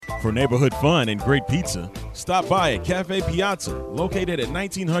For neighborhood fun and great pizza, stop by at Cafe Piazza, located at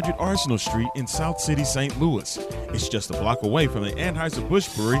 1900 Arsenal Street in South City, St. Louis. It's just a block away from the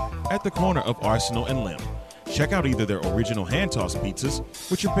Anheuser-Busch Brewery at the corner of Arsenal and Limb. Check out either their original hand-tossed pizzas,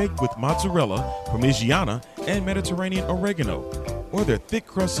 which are baked with mozzarella, parmigiana, and Mediterranean oregano, or their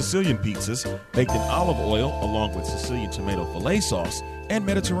thick-crust Sicilian pizzas baked in olive oil along with Sicilian tomato filet sauce and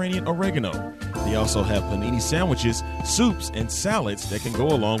Mediterranean oregano. They also have panini sandwiches, soups, and salads that can go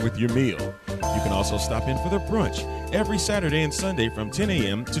along with your meal. You can also stop in for their brunch every Saturday and Sunday from 10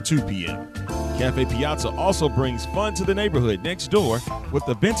 a.m. to 2 p.m. Cafe Piazza also brings fun to the neighborhood next door with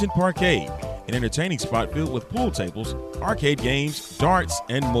the Benton Parkade, an entertaining spot filled with pool tables, arcade games, darts,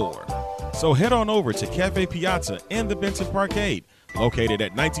 and more. So head on over to Cafe Piazza and the Benton Parkade, located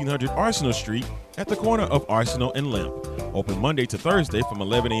at 1900 Arsenal Street at the corner of Arsenal and Limp. Open Monday to Thursday from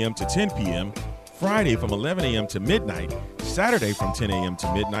 11 a.m. to 10 p.m., Friday from 11 a.m. to midnight, Saturday from 10 a.m.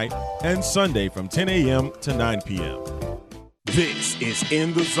 to midnight, and Sunday from 10 a.m. to 9 p.m. This is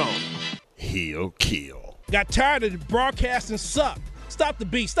In the Zone. He'll kill. Got tired of the broadcasting suck. Stop the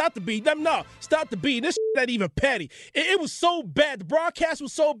beat. Stop the beat. No, stop the beat. This not even petty. It was so bad. The broadcast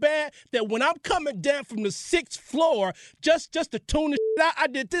was so bad that when I'm coming down from the 6th floor, just to tune the out, I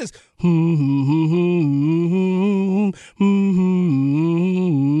did this.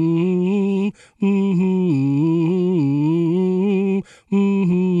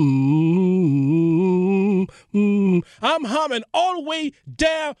 I'm humming all the way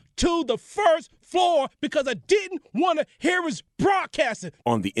down to the 1st floor because I didn't want to hear his broadcasting.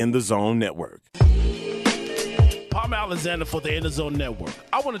 On the In the Zone Network. I'm Alexander for the In the Zone Network.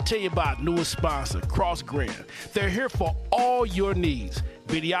 I want to tell you about our newest sponsor, Cross Grand. They're here for all your needs: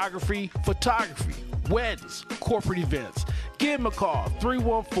 videography, photography, weddings, corporate events. Give them a call,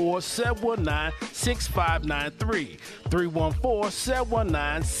 314-719-6593.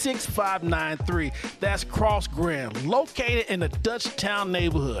 314-719-6593. That's Cross Grand, located in the Dutchtown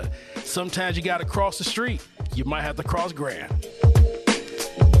neighborhood. Sometimes you got to cross the street. You might have to cross Grand.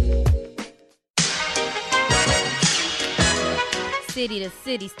 City to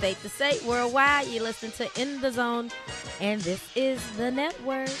city, state to state, worldwide, you listen to In the Zone, and this is the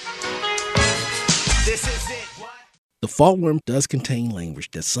network. This is it. What? The following does contain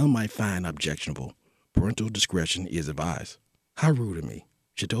language that some might find objectionable. Parental discretion is advised. How rude of me.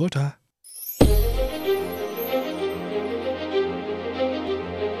 Shadota.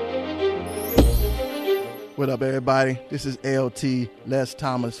 What up, everybody? This is LT, Les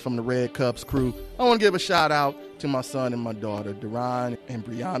Thomas from the Red Cups crew. I want to give a shout out to my son and my daughter, Deron and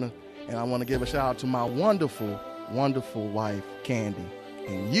Brianna. And I want to give a shout out to my wonderful, wonderful wife, Candy.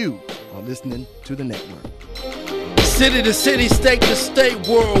 And you are listening to the network. City to city, state to state,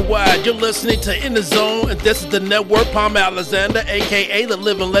 worldwide. You're listening to In the Zone, and this is the network. Palm Alexander, a.k.a. the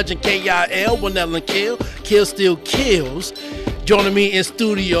living legend K.I.L. When Ellen Kill still kills. Joining me in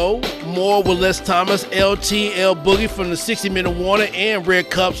studio, more with Les Thomas, LT, L Boogie from the 60-Minute Warning, and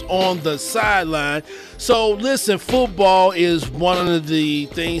Red Cups on the sideline. So listen, football is one of the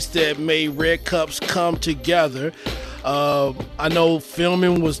things that made Red Cups come together. I know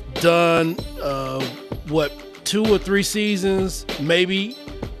filming was done, 2 or 3 seasons, maybe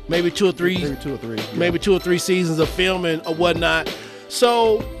 2 or 3. Maybe 2 or 3. Yeah. Maybe 2 or 3 seasons of filming or whatnot.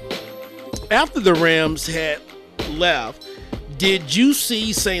 So after the Rams had left, did you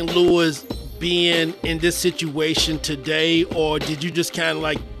see St. Louis being in this situation today, or did you just kind of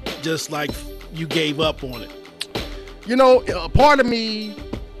like you gave up on it? You know, a part of me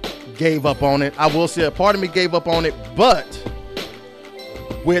gave up on it. I will say a part of me gave up on it, but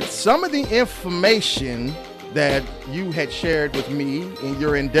with some of the information that you had shared with me in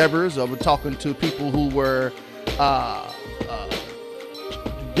your endeavors of talking to people who were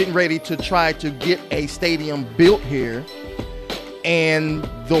getting ready to try to get a stadium built here, and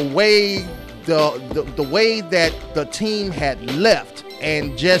the way that the team had left,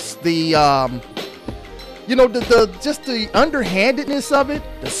 and just the just the underhandedness of it,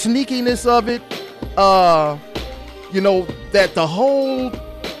 the sneakiness of it, that the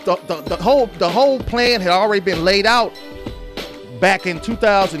whole plan had already been laid out back in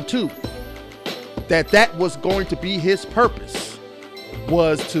 2002, that was going to be his purpose,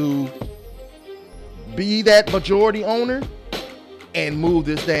 was to be that majority owner and move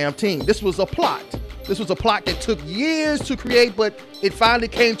this damn team. This was a plot. This was a plot that took years to create, but it finally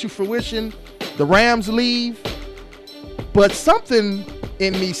came to fruition. The Rams leave, but something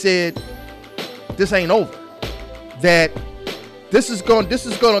in me said, this ain't over. That this is going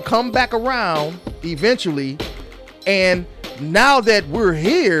to come back around eventually. And now that we're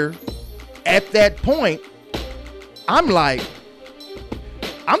here at that point, I'm like,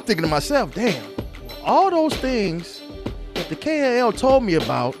 I'm thinking to myself, damn, all those things that the KAL told me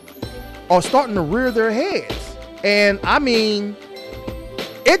about are starting to rear their heads. And I mean,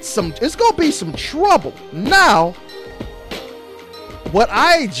 it's gonna be some trouble. Now, what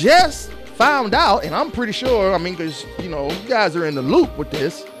I just found out, and I'm pretty sure, I mean, because you guys are in the loop with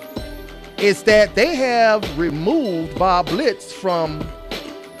this, is that they have removed Bob Blitz from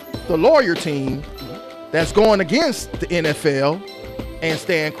the lawyer team that's going against the NFL and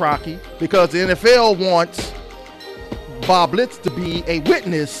Stan Kroenke, because the NFL wants Bob Blitz to be a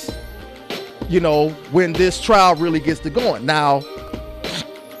witness, when this trial really gets to going. Now,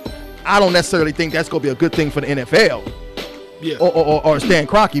 I don't necessarily think that's going to be a good thing for the NFL or Stan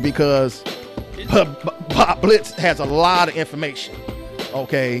Kroenke, because Bob Blitz has a lot of information.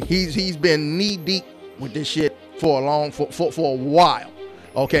 Okay, he's been knee deep with this shit for a while.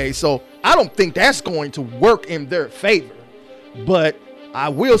 Okay, so I don't think that's going to work in their favor. But I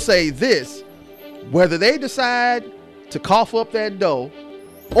will say this: whether they decide to cough up that dough,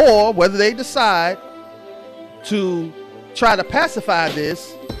 or whether they decide to try to pacify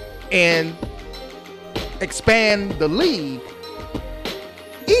this and expand the league,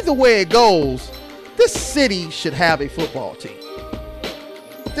 either way it goes, this city should have a football team.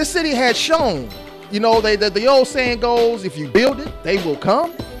 This city has shown, the old saying goes, if you build it, they will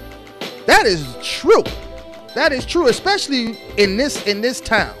come. That is true. That is true, especially in this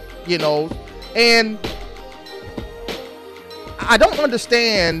town, and I don't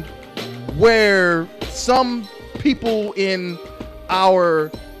understand where some people in our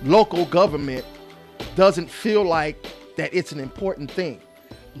local government doesn't feel like that it's an important thing.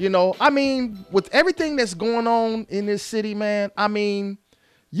 I mean, with everything that's going on in this city, man, I mean,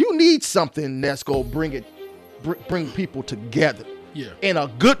 you need something that's gonna bring people together in a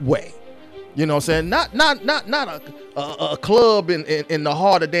good way. You know what I'm saying? Not a club in the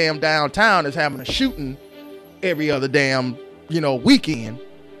heart of damn downtown that's having a shooting every other damn, weekend.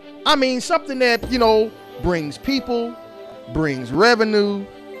 I mean, something that, brings people, brings revenue,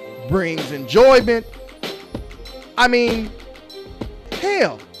 brings enjoyment. I mean,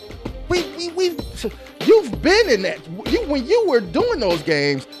 hell, you've been in that. When you were doing those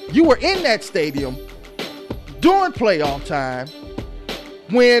games, you were in that stadium during playoff time.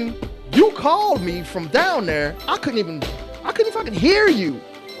 When you called me from down there, I couldn't even fucking hear you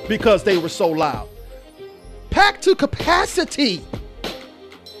because they were so loud. Packed to capacity.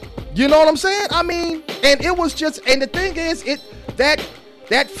 You know what I'm saying? I mean, and it was just, and the thing is, that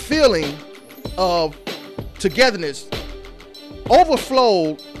feeling of togetherness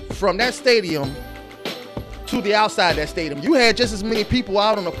overflowed from that stadium to the outside of that stadium. You had just as many people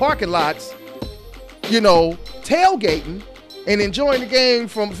out on the parking lots, tailgating and enjoying the game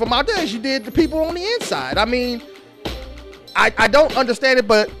from out there as you did the people on the inside. I mean, I don't understand it,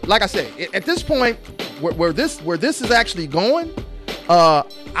 but like I said, at this point, where this is actually going,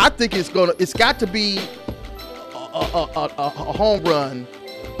 I think it's got to be a home run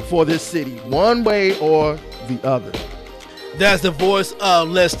for this city, one way or the other. That's the voice of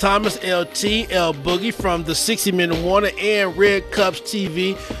Les Thomas, LT, L Boogie from the 60-Minute Warning and Red Cups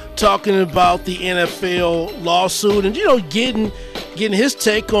TV, talking about the NFL lawsuit and, getting his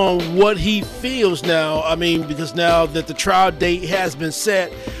take on what he feels now. I mean, because now that the trial date has been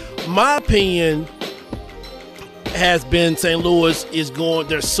set, my opinion has been St. Louis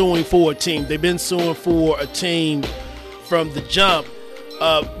they're suing for a team. They've been suing for a team from the jump.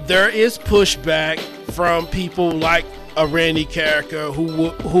 There is pushback from people like a Randy Carricker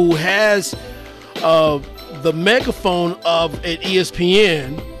who has the megaphone of an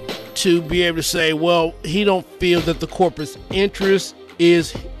ESPN to be able to say, well, he don't feel that the corporate interest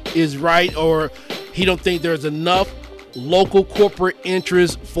is right, or he don't think there's enough local corporate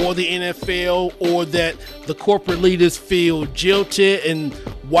interest for the NFL, or that the corporate leaders feel jilted, and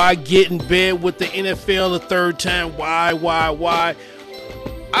why get in bed with the NFL a third time? Why?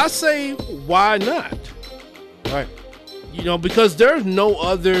 I say, why not? Right. Because there's no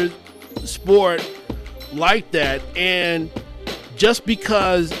other sport like that, and just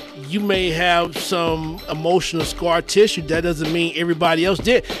because you may have some emotional scar tissue, that doesn't mean everybody else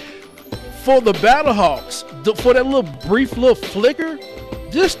did. For the Battlehawks, for that brief little flicker,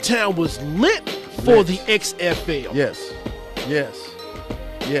 this town was lit for the XFL. Yes.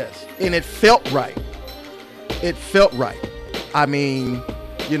 And it felt right. I mean,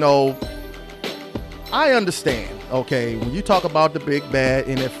 I understand. Okay, when you talk about the big bad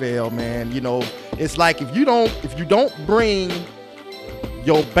NFL, man, it's like if you don't bring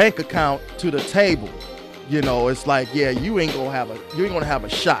your bank account to the table, it's like, yeah, you ain't gonna have a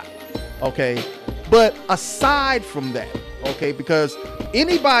shot. Okay, but aside from that, okay, because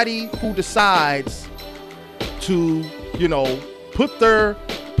anybody who decides to, put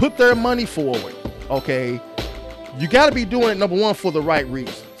their money forward, okay, you got to be doing it, number one, for the right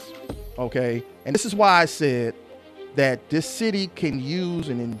reasons, okay? And this is why I said that this city can use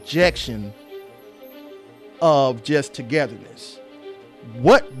an injection of just togetherness.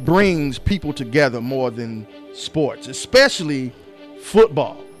 What brings people together more than sports, especially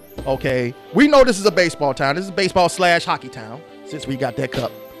football, okay? We know this is a baseball town. This is baseball / hockey town, since we got that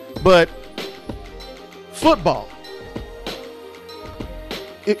cup. But football,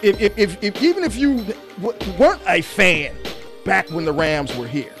 even if you weren't a fan back when the Rams were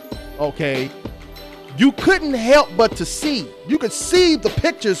here, okay, you couldn't help but to see. You could see the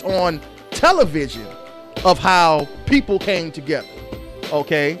pictures on television of how people came together,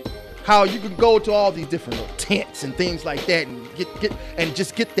 okay? How you could go to all these different little tents and things like that and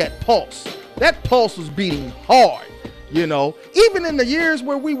get that pulse. That pulse was beating hard, even in the years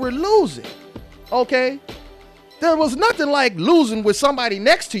where we were losing, okay? There was nothing like losing with somebody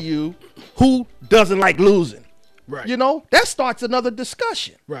next to you who doesn't like losing. Right. That starts another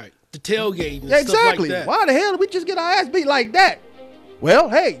discussion. Right. The tailgating and exactly. stuff like that. Why the hell did we just get our ass beat like that? Well,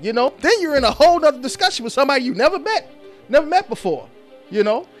 hey, then you're in a whole other discussion with somebody you never met before,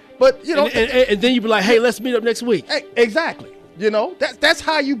 But, And then you be like, hey, let's meet up next week. Hey, exactly. That's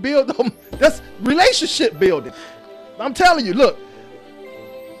how you build them. That's relationship building. I'm telling you, look,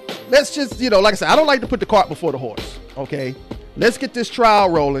 let's just, like I said, I don't like to put the cart before the horse, okay? Let's get this trial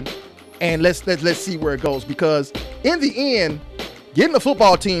rolling, and let's see where it goes, because in the end, getting a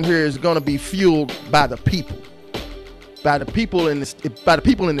football team here is going to be fueled by the people. By the people in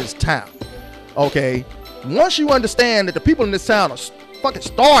this town, okay? Once you understand that the people in this town are fucking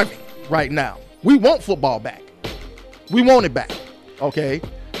starving right now, we want football back. We want it back, okay?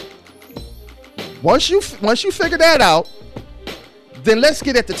 Once you figure that out, then let's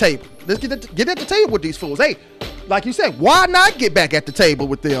get at the table. Let's get at the table with these fools. Hey, like you said, why not get back at the table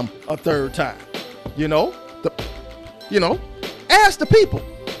with them a third time? Ask the people.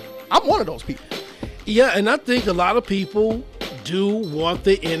 I'm one of those people. Yeah, and I think a lot of people do want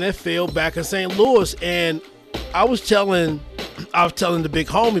the NFL back in St. Louis. And I was telling the big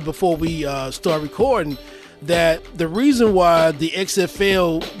homie before we start recording that the reason why the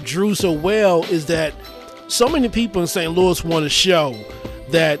XFL drew so well is that so many people in St. Louis want to show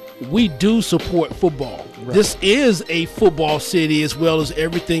that we do support football. Right. This is a football city as well as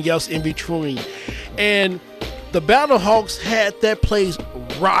everything else in between. And the Battlehawks had that place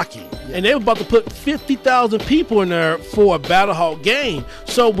rocking. And they were about to put 50,000 people in there for a Battlehawk game.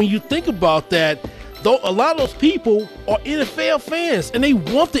 So when you think about that, though, a lot of those people are NFL fans, and they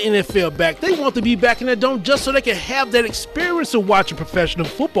want the NFL back. They want to be back in that dome just so they can have that experience of watching professional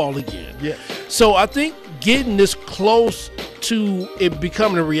football again. Yeah. So I think getting this close to it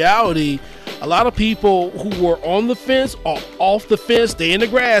becoming a reality, a lot of people who were on the fence are off the fence. They in the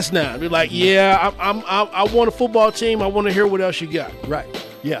grass now. They're like, yeah, I want a football team. I want to hear what else you got. Right.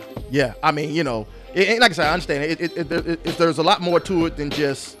 Yeah. Yeah. I mean, like I said, I understand there's a lot more to it than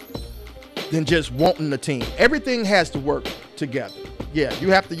just wanting the team. Everything has to work together. Yeah,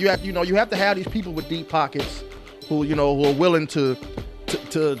 you have to have these people with deep pockets who are willing to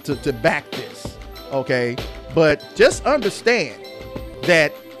back this. Okay, but just understand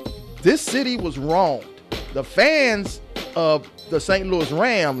that this city was wronged. The fans of the St. Louis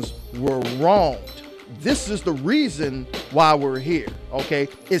Rams were wronged. This is the reason why we're here. Okay,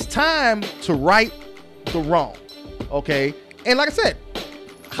 it's time to right the wrong. Okay, and like I said,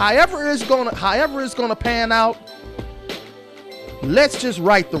 however it's gonna pan out, let's just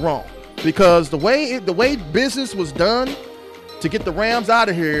right the wrong, because the way business was done to get the Rams out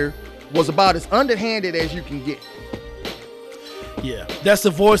of here was about as underhanded as you can get. Yeah, that's the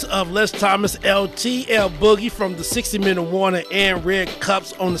voice of Les Thomas, LTL Boogie from the 60-Minute Warning and Red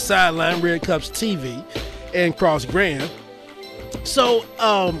Cups on the Sideline, Red Cups TV, and Cross Grand. So,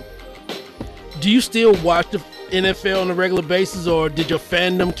 do you still watch the NFL on a regular basis, or did your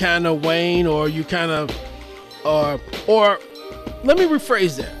fandom kind of wane, or you kind of, or let me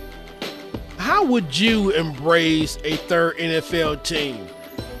rephrase that. How would you embrace a third NFL team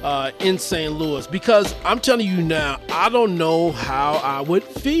in St. Louis? Because I'm telling you now, I don't know how I would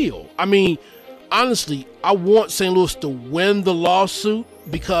feel. I mean, honestly, I want St. Louis to win the lawsuit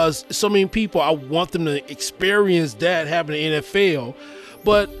because so many people, I want them to experience that having the NFL,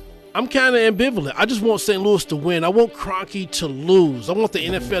 but I'm kind of ambivalent. I just want St. Louis to win. I want Kroenke to lose. I want the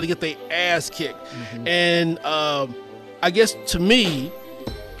NFL to get their ass kicked. Mm-hmm. And I guess to me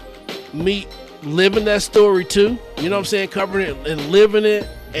living that story too, you know what I'm saying, covering it and living it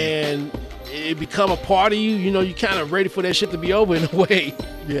and it become a part of you. You know, you kind of ready for that shit to be over in a way.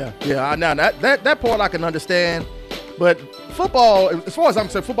 Yeah. Now that part I can understand, but football, as far as I'm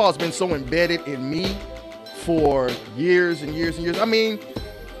concerned, football has been so embedded in me for years and years and years. I mean,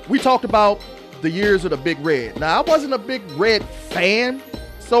 we talked about the years of the Big Red. Now, I wasn't a Big Red fan,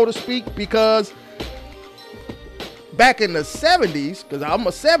 so to speak, because back in the 70s, because I'm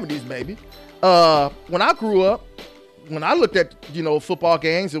a 70s baby, when I grew up, when I looked at, football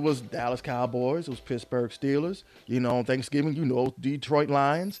games, it was Dallas Cowboys, it was Pittsburgh Steelers, on Thanksgiving, Detroit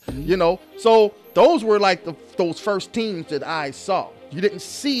Lions, So those were like those first teams that I saw. You didn't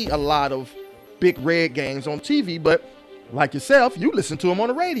see a lot of Big Red games on TV, but like yourself, you listened to them on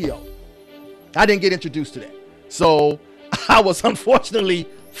the radio. I didn't get introduced to that. So I was unfortunately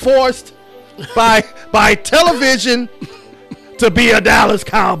forced by television to be a Dallas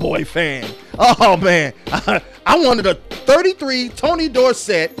Cowboy fan. Oh, man. I wanted a 33 Tony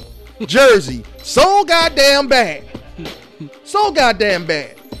Dorsett jersey so goddamn bad. So goddamn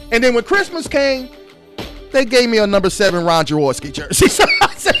bad. And then when Christmas came, they gave me a number 7 Ron Jaworski jersey. So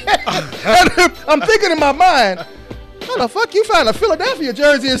I said, I'm thinking in my mind, how the fuck you find a Philadelphia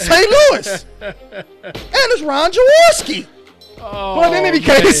jersey in St. Louis? And it's Ron Jaworski. Oh, but in any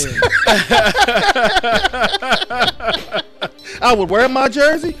case, I would wear my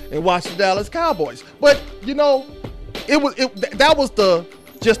jersey and watch the Dallas Cowboys. But that was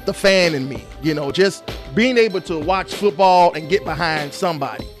just the fan in me. Just being able to watch football and get behind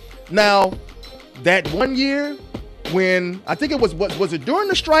somebody. Now, that one year when I think it was it during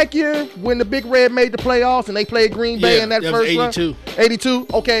the strike year when the Big Red made the playoffs and they played Green Bay in that first was 82. run? 82.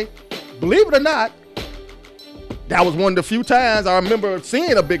 Okay, believe it or not, that was one of the few times I remember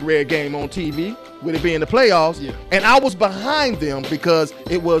seeing a Big Red game on TV, with it being the playoffs. Yeah. And I was behind them because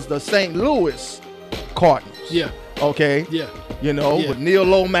it was the St. Louis Cardinals. Yeah. Okay. Yeah. With Neil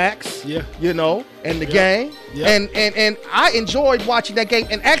Lomax. Yeah. And the gang. Yeah. And I enjoyed watching that game.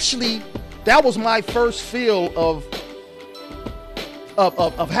 And actually, that was my first feel of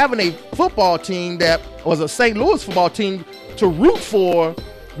having a football team that was a St. Louis football team to root for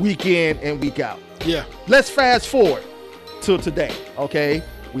week in and week out. Yeah. Let's fast forward to today, okay?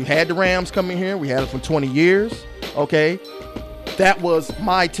 We had the Rams come in here. We had it for 20 years, okay? That was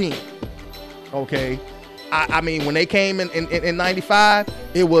my team, okay? I mean, when they came in 95,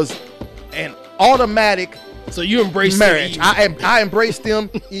 it was an automatic So you embraced marriage. them. I embraced them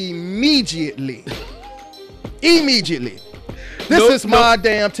immediately. Immediately. This is my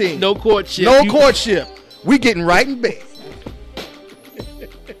damn team. No courtship. No courtship. We getting right in bed.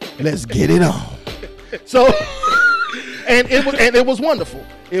 Let's get it on. So, and it was wonderful.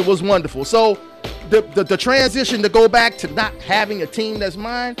 It was wonderful. So, the transition to go back to not having a team that's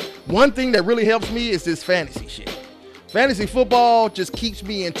mine, one thing that really helps me is this fantasy shit. Fantasy football just keeps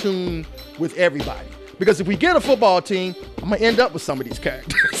me in tune with everybody. Because if we get a football team, I'm gonna end up with some of these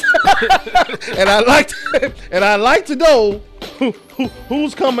characters, and I like to know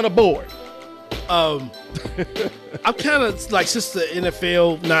who's coming aboard. I'm kind of like, since the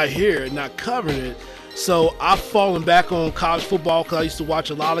NFL not here, not covering it, so I've fallen back on college football because I used to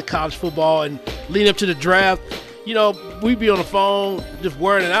watch a lot of college football, and leading up to the draft, we'd be on the phone just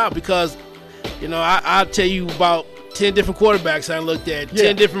wearing it out because, I'll tell you about 10 different quarterbacks I looked at,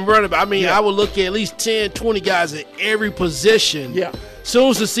 10 different running backs. I mean, I would look at least 10, 20 guys at every position. Yeah. Soon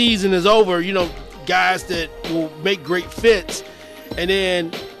as the season is over, guys that will make great fits. And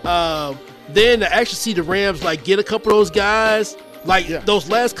then to actually see the Rams get a couple of those guys, those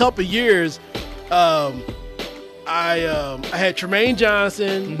last couple of years, I had Tremaine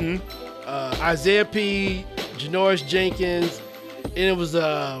Johnson, Isaiah P., Janoris Jenkins, and it was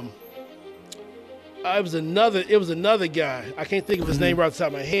another guy. I can't think of his name right off the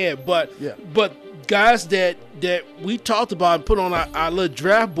top of my head, but guys that we talked about and put on our little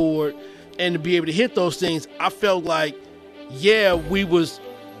draft board, and to be able to hit those things, I felt like, we was,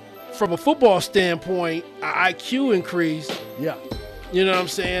 from a football standpoint, our IQ increased. Yeah. You know what I'm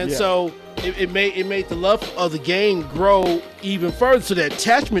saying? Yeah. So it made the love of the game grow even further. So the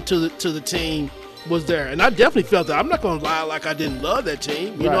attachment to the team was there, and I definitely felt that. I'm not gonna lie like I didn't love that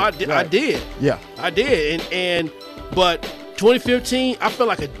team. I did. Yeah, I did. But 2015, I felt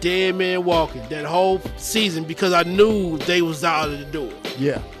like a dead man walking that whole season because I knew they was out of the door.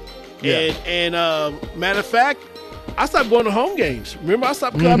 Yeah. And matter of fact, I stopped going to home games. Remember, I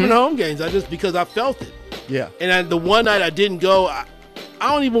stopped coming to home games. Because I felt it. Yeah. And the one night I didn't go, I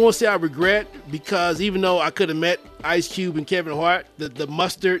don't even want to say I regret, because even though I could have met Ice Cube and Kevin Hart, the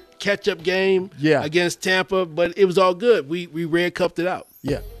mustard catch-up game against Tampa, but it was all good. We red cupped it out.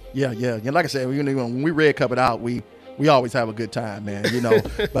 Yeah. Like I said, when we red cup it out, we we always have a good time, man.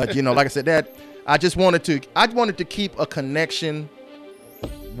 But like I said, that I wanted to keep a connection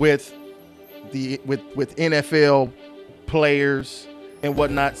with with NFL players and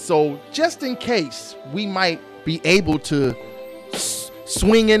whatnot. So just in case we might be able to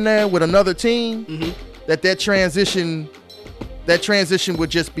swing in there with another team, that transition would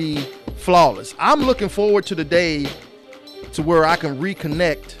just be flawless. I'm looking forward to the day to where I can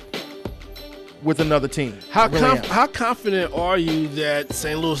reconnect with another team. How confident are you that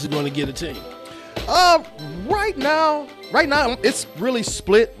St. Louis is going to get a team? Right now it's really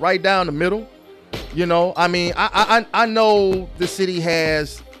split right down the middle. I mean, I know the city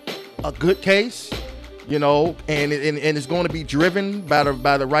has a good case, and it's going to be driven by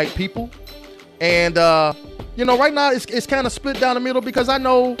the right people. And right now it's kind of split down the middle because I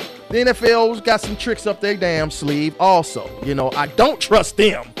know the NFL's got some tricks up their damn sleeve also. I don't trust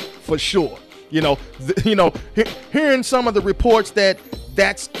them for sure. Hearing some of the reports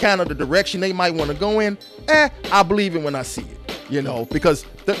that's kind of the direction they might want to go in, I believe it when I see it, because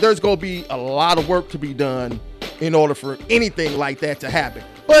there's going to be a lot of work to be done in order for anything like that to happen.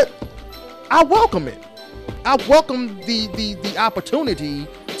 But I welcome it. I welcome the opportunity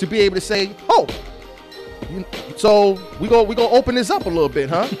to be able to say, oh, so we go open this up a little bit,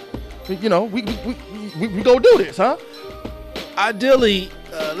 huh? we go do this, huh? Ideally,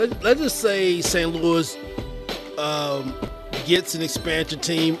 let's just say St. Louis gets an expansion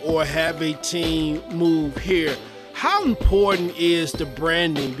team or have a team move here. How important is the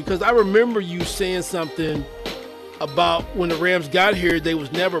branding? Because I remember you saying something about when the Rams got here, they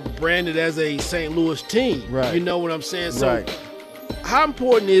was never branded as a St. Louis team. Right. You know what I'm saying? So right. How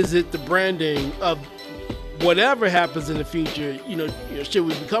important is it, the branding of whatever happens in the future, should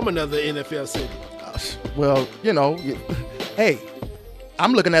we become another NFL city? Well, hey,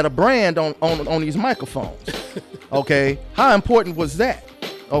 I'm looking at a brand on these microphones. Okay, how important was that?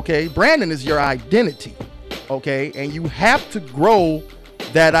 Okay, branding is your identity. Okay, and you have to grow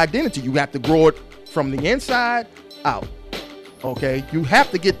that identity. You have to grow it from the inside out. Okay, you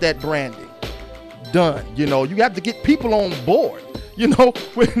have to get that branding done. You have to get people on board.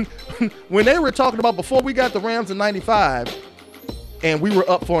 When they were talking about before we got the Rams in '95, and we were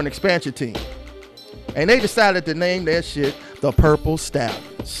up for an expansion team, and they decided to name that shit the Purple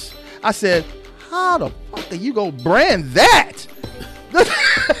Stallions. I said, how the fuck are you gonna brand that?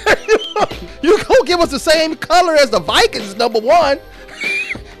 You gonna give us the same color as the Vikings, number one,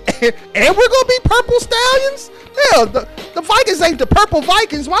 and we're gonna be Purple Stallions? Hell, the Vikings ain't the Purple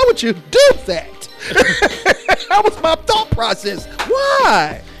Vikings. Why would you do that? That was my thought process.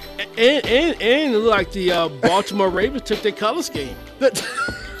 Why? And like the Baltimore Ravens took their color scheme.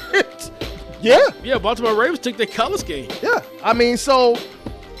 Yeah, Baltimore Ravens took their color scheme. Yeah, I mean, so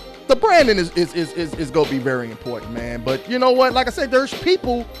the branding is gonna be very important, man. But you know what? Like I said, there's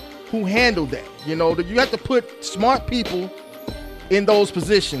people who handle that. You have to put smart people in those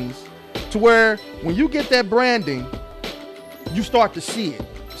positions to where when you get that branding, you start to see it.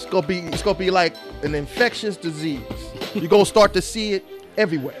 It's gonna be like an infectious disease. You're gonna start to see it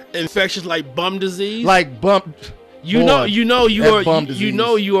everywhere. Infectious like bum disease? Like bum. You are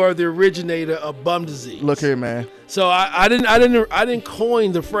the originator of bum disease. Look here, man. So I didn't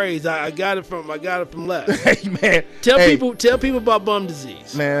coin the phrase. I got it from Les. Hey, man. Tell people about bum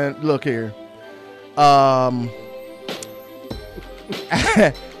disease. Man, look here. At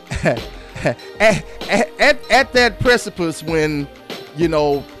that precipice when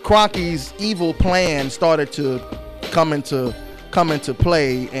Cronky's evil plan started to come into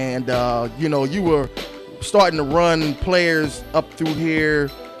play, and you were starting to run players up through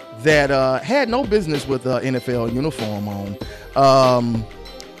here that had no business with NFL uniform on, and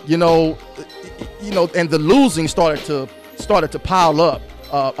the losing started to pile up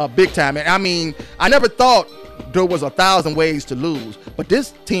big time. And I mean, I never thought there was 1,000 ways to lose, but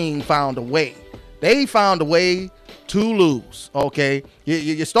this team found a way. They found a way to lose. Okay,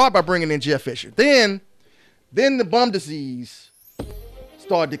 you start by bringing in Jeff Fisher, then the bum disease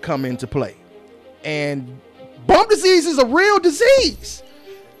started to come into play. And bum disease is a real disease.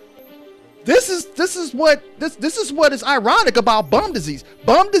 This is what is ironic about bum disease.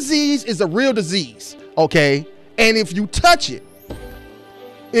 Bum disease is a real disease, okay? And if you touch it,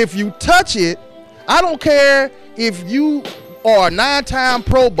 I don't care if you are a 9-time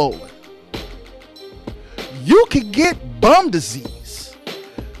Pro Bowler, you could get bum disease.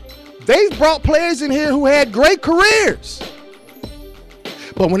 They've brought players in here who had great careers,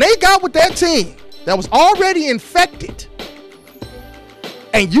 but when they got with that team that was already infected,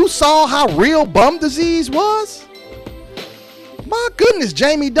 and you saw how real bum disease was, my goodness,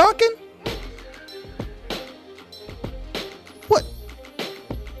 Jamie Duncan,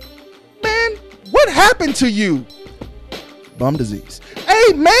 happened to you? Bum disease.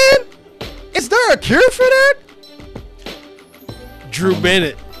 Hey, man, is there a cure for that? Drew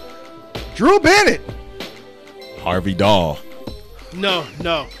Bennett. Drew Bennett. Harvey Dahl. No.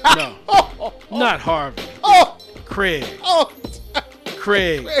 Not Harvey. Oh, Craig. oh,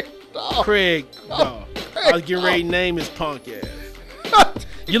 Craig. oh. Craig. No. I was getting ready to name his punk ass.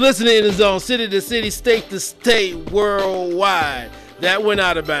 You're listening in the zone, city to city, state to state, worldwide. That went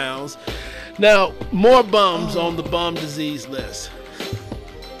out of bounds. Now, more bums on the bum disease list.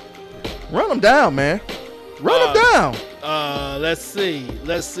 Run them down, man. Run them down. Let's see.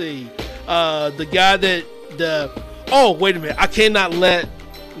 The guy oh, wait a minute. I cannot let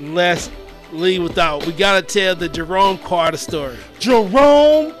Les leave without. We got to tell the Jerome Carter story.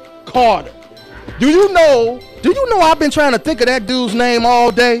 Jerome Carter. Do you know I've been trying to think of that dude's name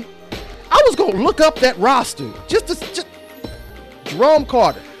all day? I was going to look up that roster. Just Jerome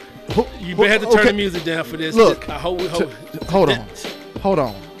Carter. You may have to turn the music down for this. Look. Hold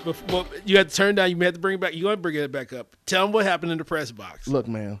on. Before, you have to turn down. You may have to bring it back. You want to bring it back up. Tell them what happened in the press box. Look,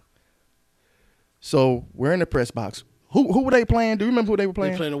 man. So we're in the press box. Who were they playing? Do you remember who they were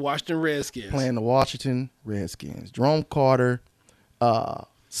playing? They playing the Washington Redskins. Playing the Washington Redskins. Jerome Carter,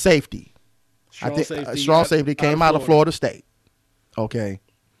 safety. Strong safety came out of Florida State. Okay.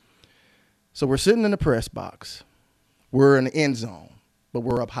 So we're sitting in the press box. We're in the end zone, but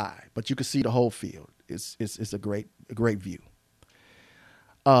we're up high. But you can see the whole field. It's a great view.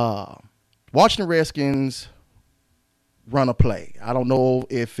 Washington Redskins run a play. I don't know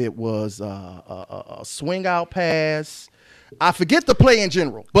if it was a swing out pass. I forget the play in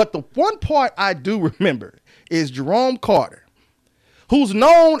general, but the one part I do remember is Jerome Carter, who's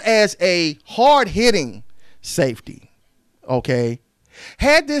known as a hard-hitting safety, okay,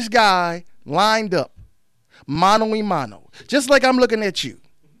 had this guy lined up, mano-y-mano, just like I'm looking at you,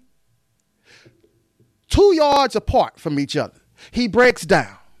 2 yards apart from each other. He breaks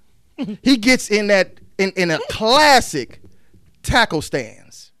down. He gets in a classic tackle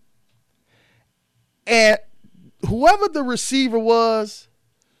stance. And whoever the receiver was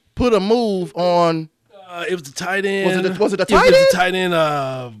put a move on. It was the tight end. Was it the tight end? It was the tight end.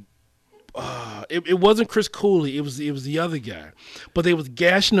 It wasn't Chris Cooley. It was the other guy. But they was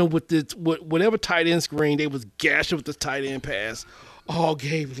gashing him with whatever tight end screen. They was gashing with the tight end pass. All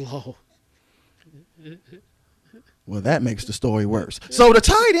gave low. Well, that makes the story worse. So the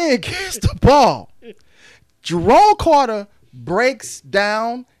tight end gets the ball. Jerome Carter breaks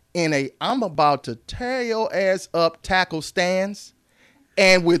down in a I'm about to tear your ass up tackle stance.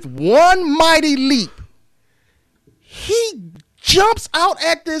 And with one mighty leap, he jumps out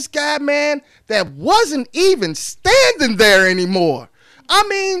at this guy, man, that wasn't even standing there anymore. I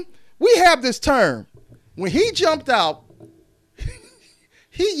mean, we have this term. When he jumped out,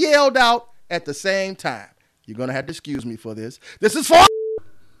 he yelled out at the same time. You're going to have to excuse me for this. This is for...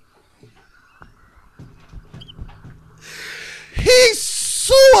 He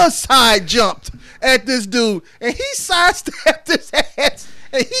suicide jumped at this dude, and he sidestepped his ass,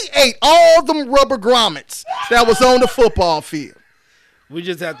 and he ate all them rubber grommets that was on the football field. We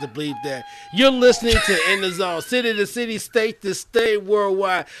just have to bleep that. You're listening to In the Zone, city to city, state to state,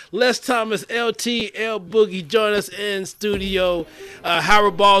 worldwide. Les Thomas, LT, L Boogie join us in studio.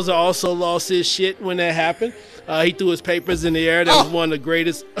 Howard Balzer also lost his shit when that happened. He threw his papers in the air. That was one of the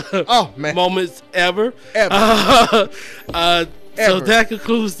greatest moments ever. So that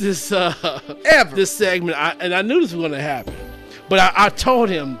concludes this this segment. I knew this was going to happen, but I told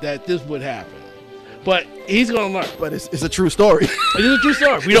him that this would happen. But he's gonna learn. But it's a true story. It is a true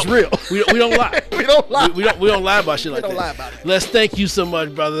story. It's real. We don't lie. We don't lie. We don't lie about shit like that. We don't lie about it. Les, thank you so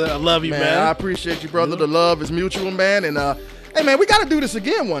much, brother. I love you, man. I appreciate you, brother. The love is mutual, man. And hey, man, we got to do this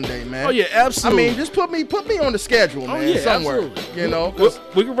again one day, man. Oh yeah, absolutely. I mean, just put me on the schedule, man. Yeah, somewhere. Absolutely. You know,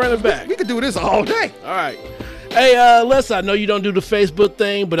 we can run it back. We could do this all day. All right. Hey, Les, I know you don't do the Facebook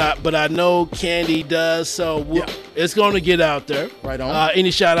thing, but I know Candy does, so it's going to get out there. Right on. Any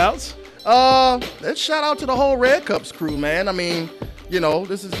shout outs? Let's shout out to the whole Red Cups crew, man. I mean,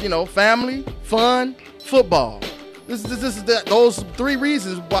 this is, family, fun, football. This is those three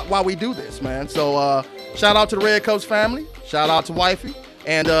reasons why we do this, man. So, shout out to the Red Cups family. Shout out to wifey.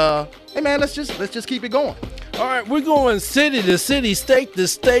 And, hey, man, let's just keep it going. All right, we're going city to city, state to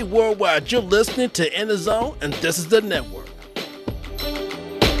state, worldwide. You're listening to In the Zone, and this is the network.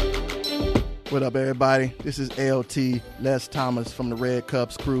 What up, everybody? This is LT, Les Thomas from the Red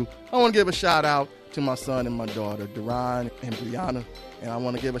Cups crew. I want to give a shout out to my son and my daughter, Duran and Brianna. And I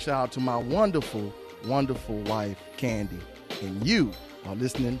want to give a shout out to my wonderful, wonderful wife, Candy. And you are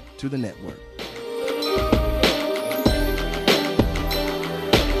listening to the network.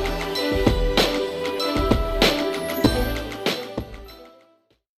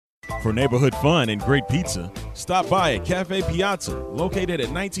 For neighborhood fun and great pizza, stop by at Cafe Piazza, located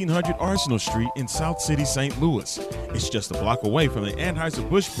at 1900 Arsenal Street in South City, St. Louis. It's just a block away from the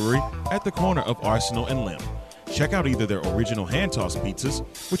Anheuser-Busch Brewery at the corner of Arsenal and Limb. Check out either their original hand-tossed pizzas,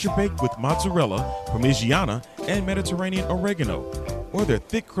 which are baked with mozzarella, parmigiana, and Mediterranean oregano, or their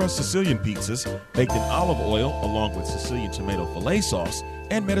thick-crust Sicilian pizzas baked in olive oil along with Sicilian tomato filet sauce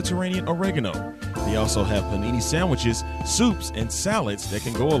and Mediterranean oregano. They also have panini sandwiches, soups, and salads that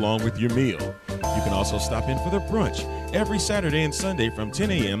can go along with your meal. You can also stop in for their brunch every Saturday and Sunday from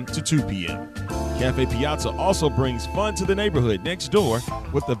 10 a.m. to 2 p.m. Cafe Piazza also brings fun to the neighborhood next door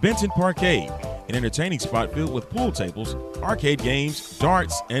with the Benton Parkade, an entertaining spot filled with pool tables, arcade games,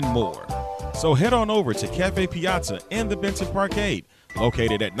 darts, and more. So head on over to Cafe Piazza and the Benton Parkade,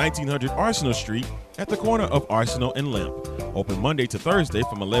 located at 1900 Arsenal Street at the corner of Arsenal and Limb. Open Monday to Thursday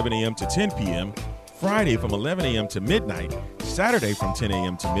from 11 a.m. to 10 p.m., Friday from 11 a.m. to midnight, Saturday from 10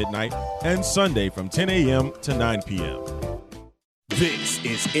 a.m. to midnight, and Sunday from 10 a.m. to 9 p.m. This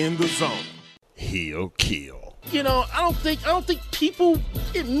is In the Zone. He'll kill. You know, I don't think people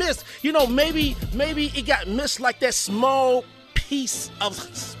it missed. You know, maybe it got missed like that small piece of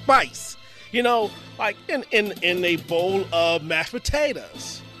spice. You know, like in a bowl of mashed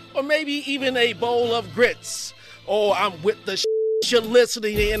potatoes, or maybe even a bowl of grits. Oh, I'm with the you're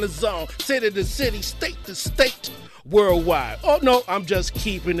listening to In the Zone, city to city, state to state, worldwide. Oh no, I'm just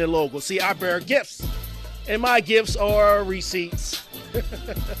keeping it local. See, I bear gifts, and my gifts are receipts.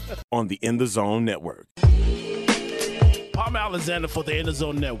 On the In the Zone Network. I'm Alexander for the In the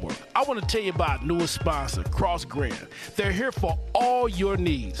Zone Network. I want to tell you about our newest sponsor, Cross Grand. They're here for all your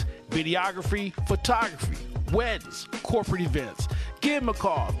needs: videography, photography, weddings, corporate events. Give them a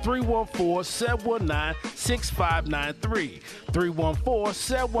call, 314-719-6593.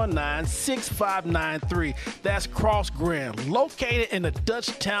 314-719-6593. That's Cross Grand, located in the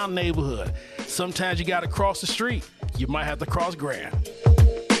Dutchtown neighborhood. Sometimes you got to cross the street. You might have to cross Grand.